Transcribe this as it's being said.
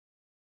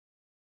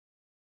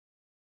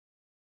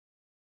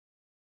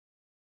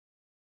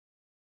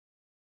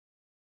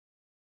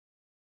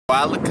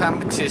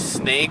Welcome to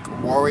Snake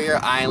Warrior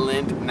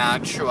Island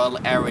Natural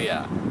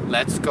Area.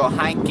 Let's go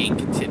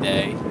hiking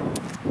today.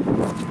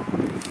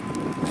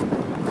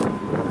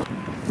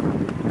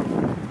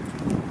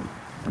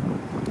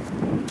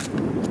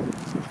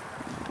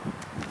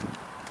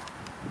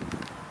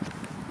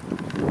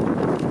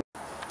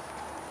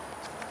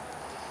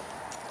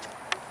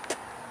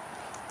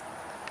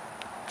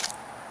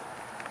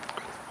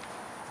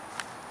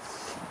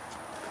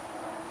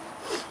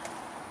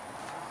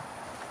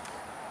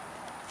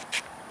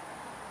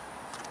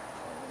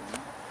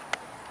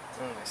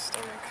 Oh, my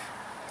stomach.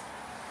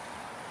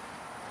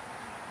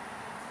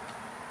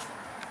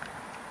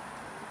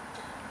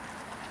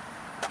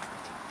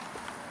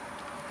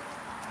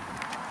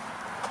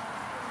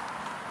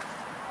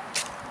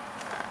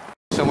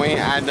 So when you're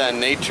at a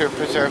nature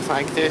preserve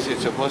like this, you're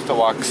supposed to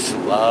walk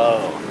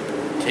slow.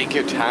 Take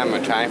your time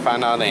and try and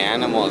find all the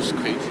animals,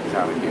 creatures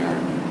out here.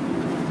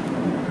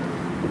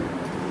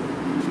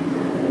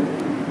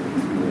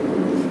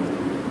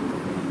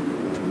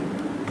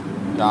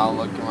 Y'all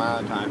looking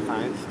around trying to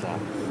find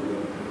stuff.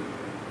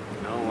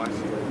 No, what's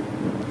it?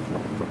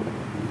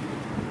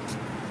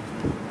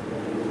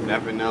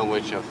 Never know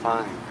what you'll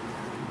find.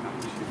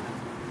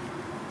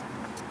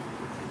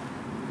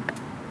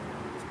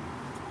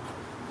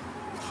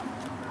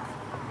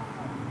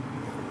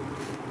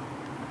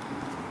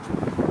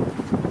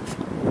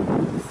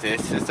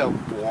 This is a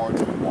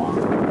boardwalk.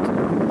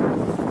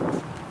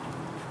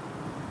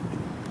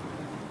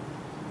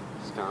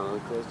 It's kind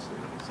of close.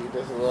 See,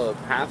 there's a little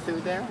path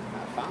through there.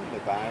 I found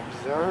it by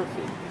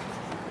observing.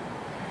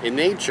 In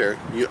nature,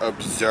 you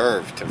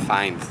observe to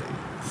find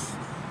things.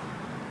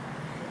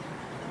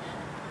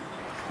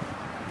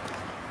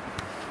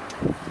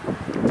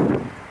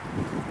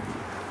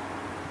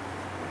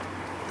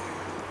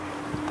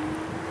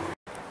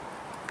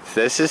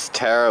 This is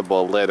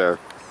terrible litter.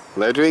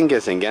 Littering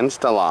is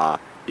against the law.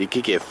 You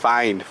could get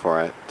fined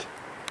for it.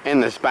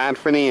 And it's bad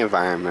for the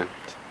environment.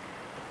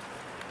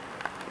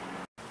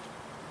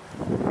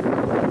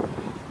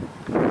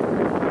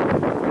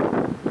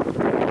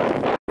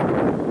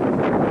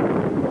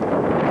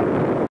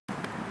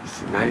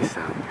 It's nice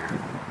out here.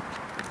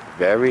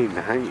 Very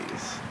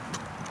nice.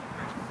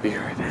 We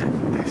heard that.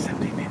 There's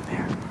something in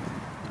there.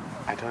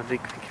 I don't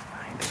think we can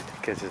find it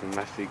because it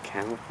must be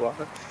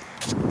camouflage.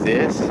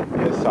 This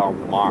is a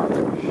marsh.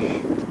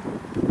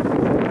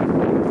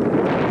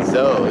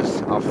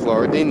 Those are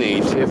Florida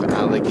native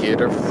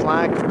alligator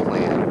flag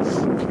plants.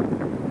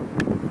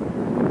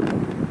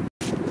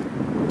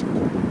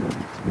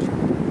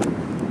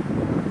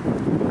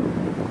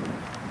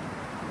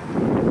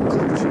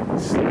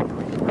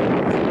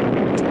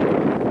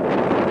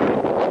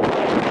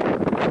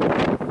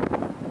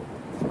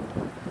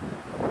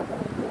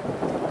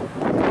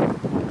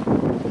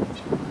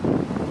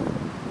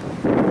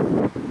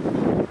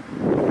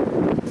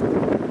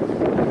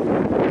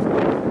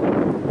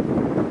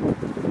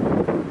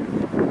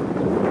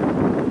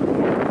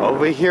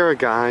 Over here,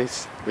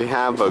 guys, we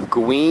have a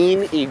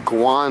green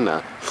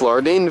iguana,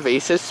 Florida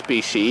invasive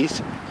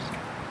species.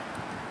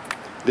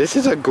 This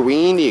is a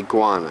green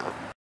iguana.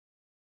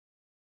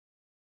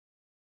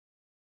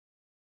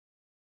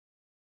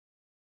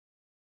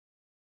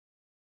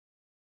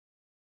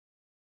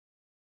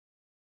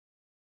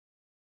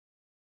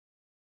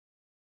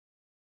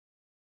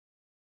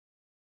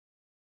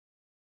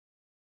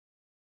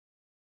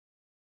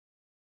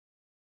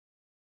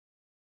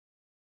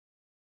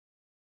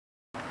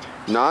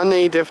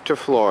 Non-native to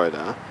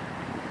Florida.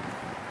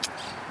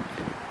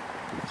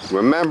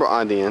 Remember,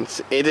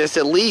 audience, it is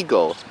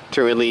illegal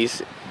to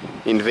release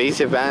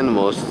invasive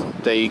animals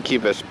that you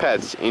keep as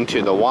pets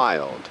into the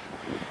wild.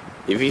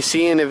 If you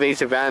see an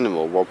invasive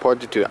animal,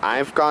 report it to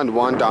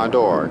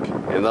I'veGot1.org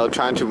and they'll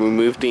try to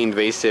remove the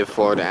invasive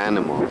Florida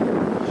animal.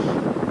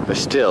 But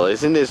still,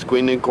 isn't this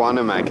green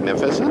iguana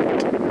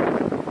magnificent?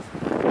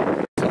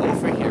 So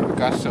over here we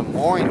got some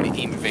more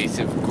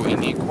invasive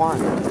green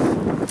iguanas.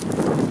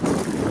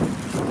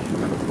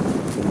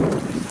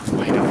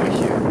 Right over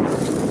here.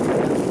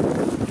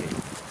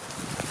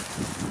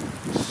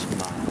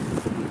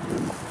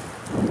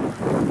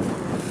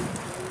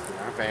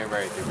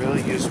 Very, they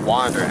really use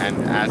water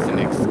and as an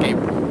escape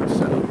route,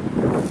 so.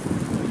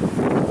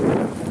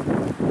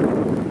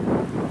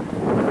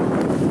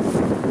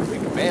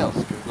 Big males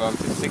can go up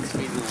to 6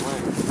 feet in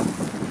length.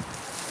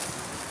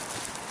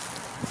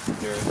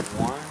 There's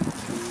one,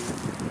 two,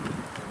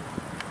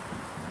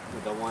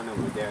 the one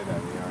over there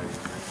that we already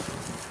mentioned.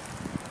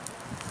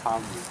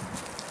 Probably.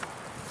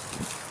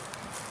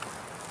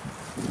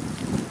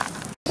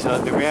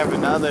 So do we have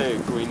another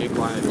green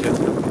iguana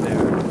just over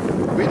there?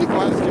 Green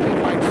iguanas can be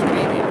quite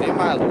speedy. They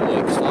might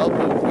look slow,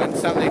 but when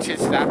something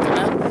chases after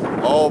them,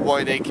 oh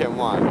boy, they can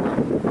run.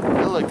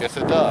 Hey, look, there's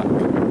a duck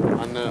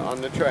on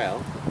the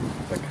trail.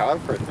 It's a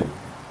caliper thing.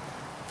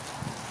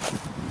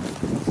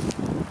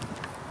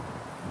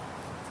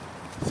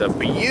 It's a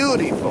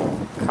beautiful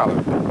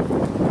caliper.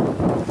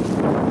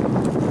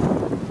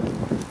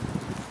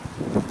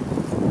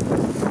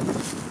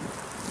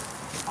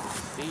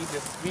 See the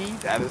speed?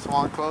 That is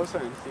one closer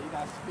and see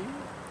that speed.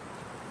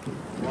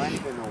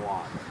 Went in the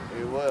water.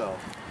 It will.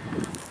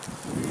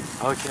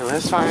 Okay,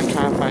 let's try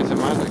and find some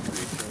other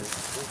creatures.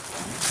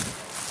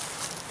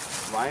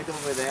 Right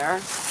over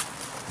there,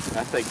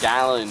 that's a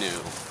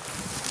gallinoo.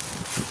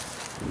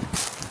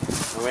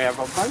 And we have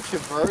a bunch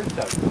of birds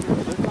up here.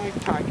 Let's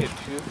not try to get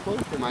too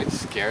close. We might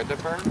scare the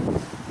birds.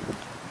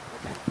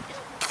 Okay,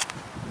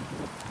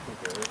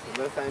 so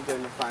let's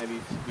identify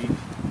these species.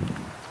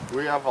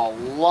 We have a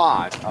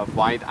lot of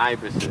white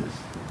ibises.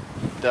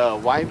 The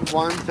white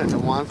ones and the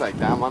ones like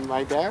that one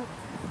right there,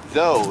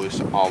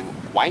 those are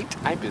white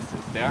ibises.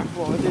 They're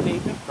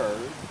coordinated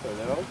birds, so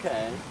they're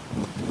okay.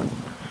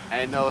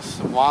 And those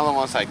smaller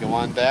ones like the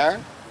one there,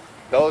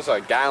 those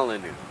are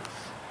gallinoos.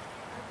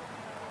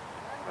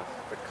 That's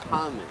the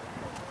common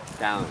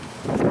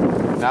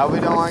gallinoo. Now we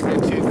don't want to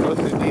get too close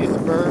to these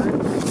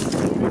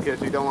birds because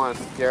we don't want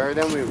to scare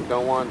them, we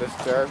don't want to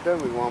disturb them,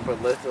 we want to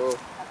put little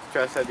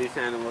stress on these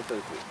animals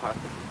as we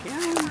possibly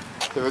can.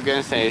 So we're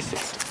going to say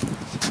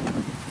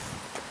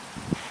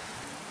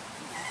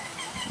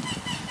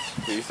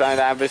these white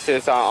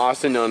ibises are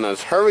also known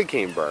as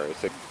hurricane birds.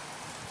 So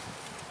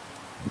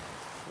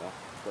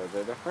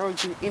they're the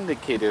hurricane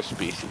indicator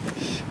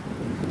species.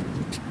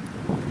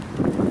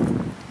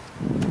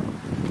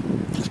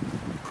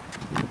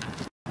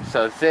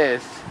 So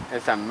this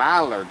is a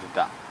mallard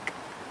duck.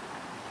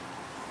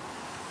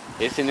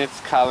 Isn't its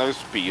colors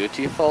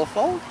beautiful,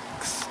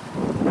 folks?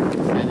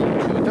 Heading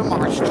to the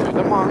marsh,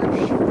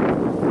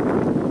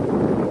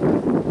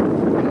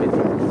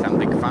 Missing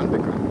something from the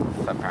ground,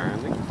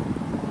 apparently.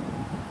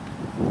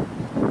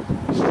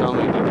 So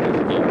many different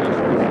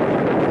species.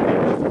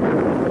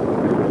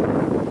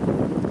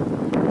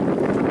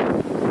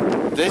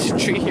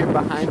 This tree here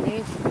behind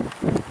me,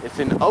 it's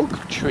an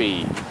oak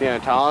tree. You know,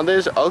 all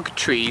these oak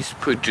trees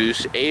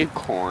produce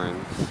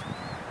acorns.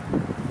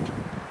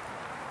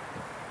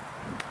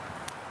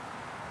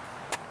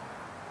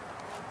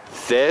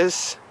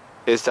 This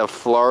is a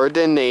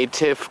Florida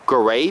native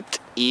great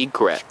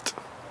egret.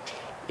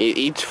 It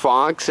eats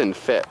frogs and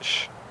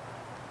fish.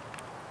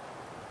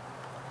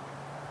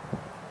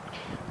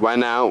 Right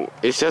now,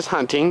 it's just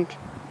hunting.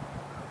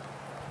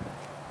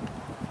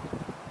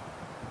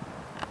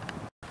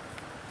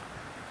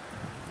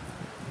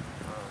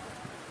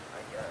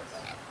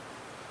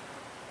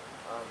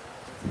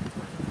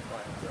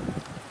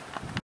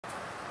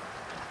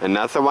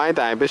 Another white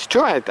ibis, two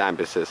white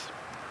ibises.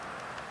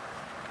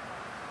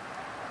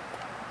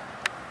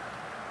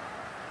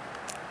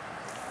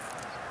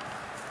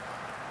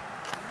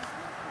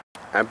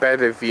 A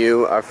better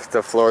view of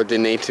the Florida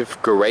native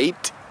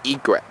great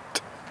egret.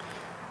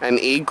 An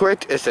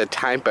egret is a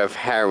type of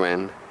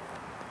heron.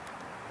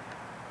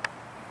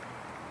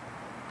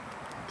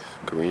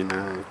 Green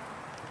eye.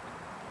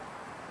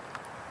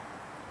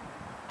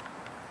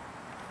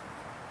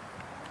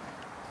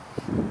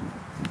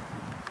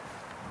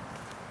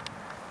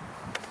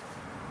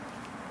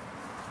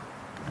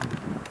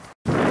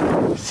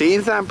 See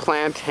that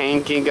plant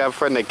hanging up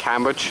from the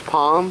cabbage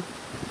palm?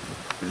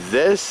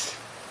 This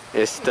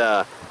is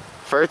the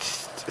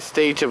first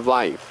stage of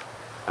life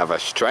of a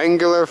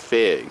strangler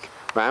fig.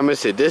 What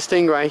happens to this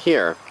thing right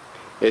here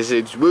is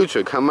its roots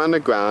will come on the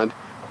ground,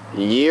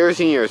 years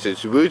and years,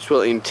 its roots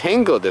will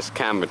entangle this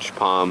cabbage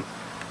palm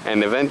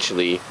and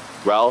eventually,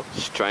 well,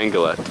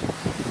 strangle it.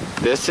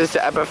 This is the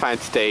epiphyte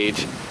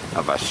stage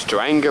of a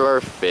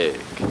strangler fig.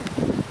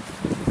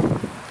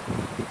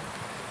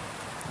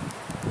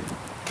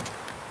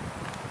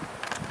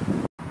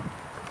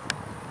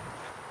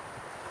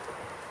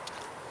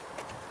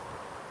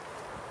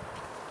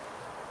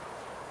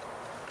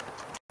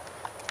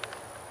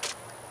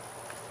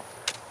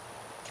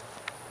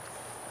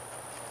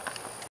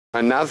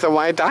 Another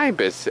white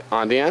ibis,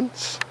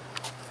 audience.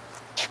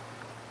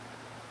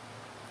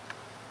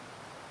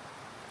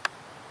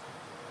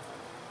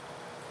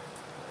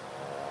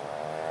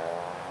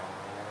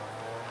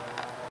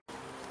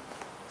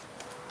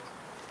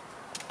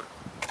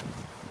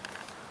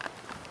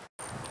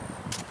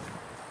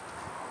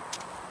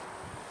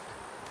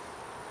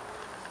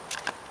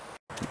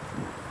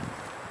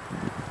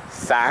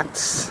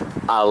 That's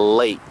a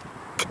lake.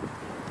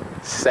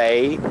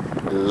 Say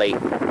lake.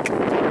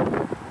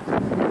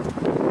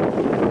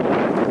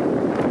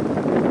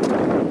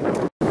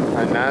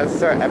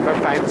 Another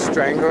epiphyte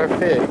strangler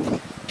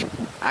fig.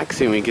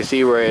 Actually, we can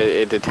see where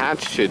it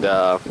attached to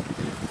the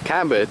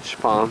cabbage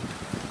palm.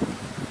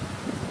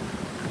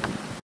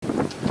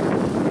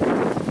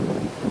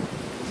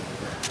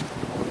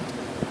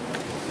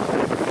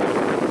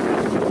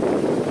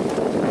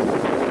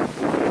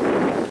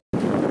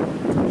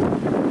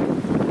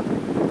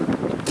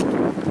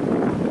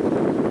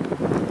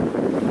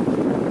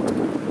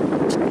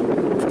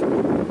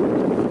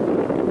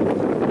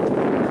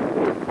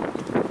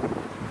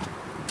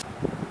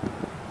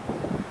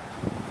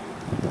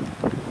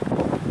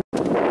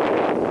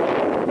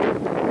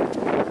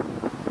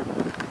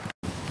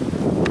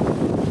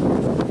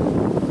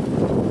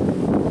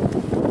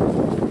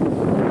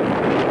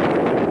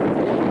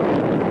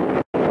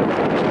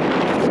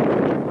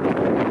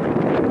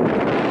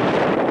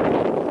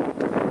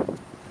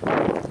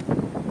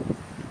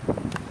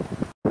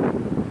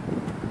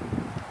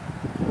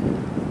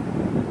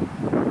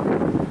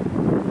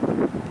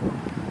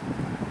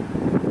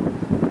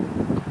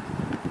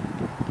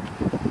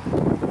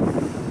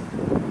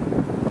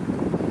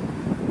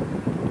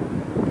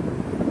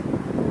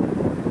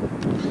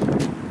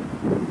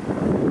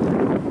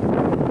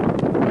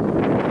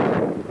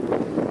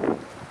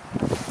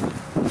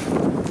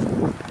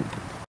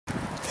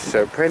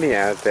 so pretty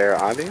out there,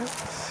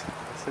 audience,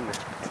 isn't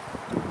it?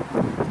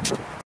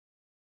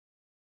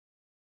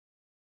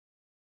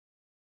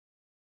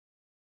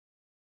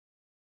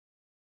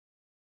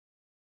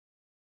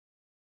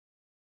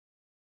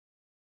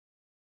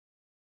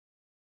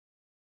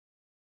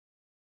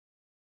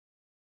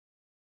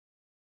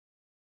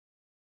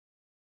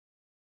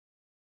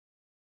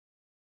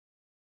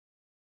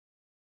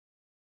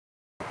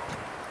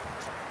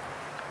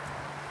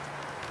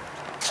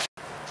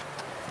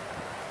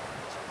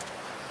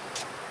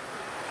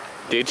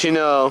 Did you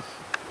know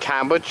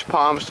cabbage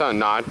palms are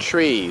not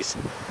trees?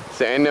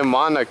 They're in the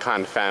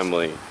monocon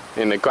family,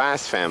 in the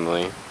grass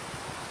family.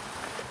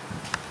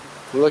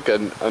 Look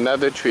at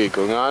another tree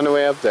going all the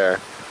way up there.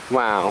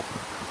 Wow.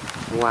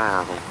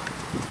 Wow.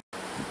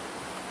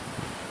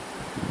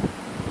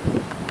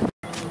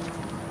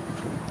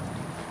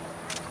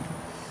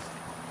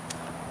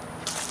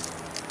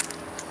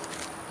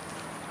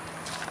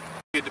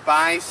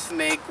 Goodbye,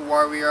 Snake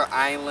Warrior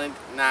Island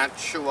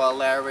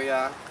Natural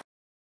Area.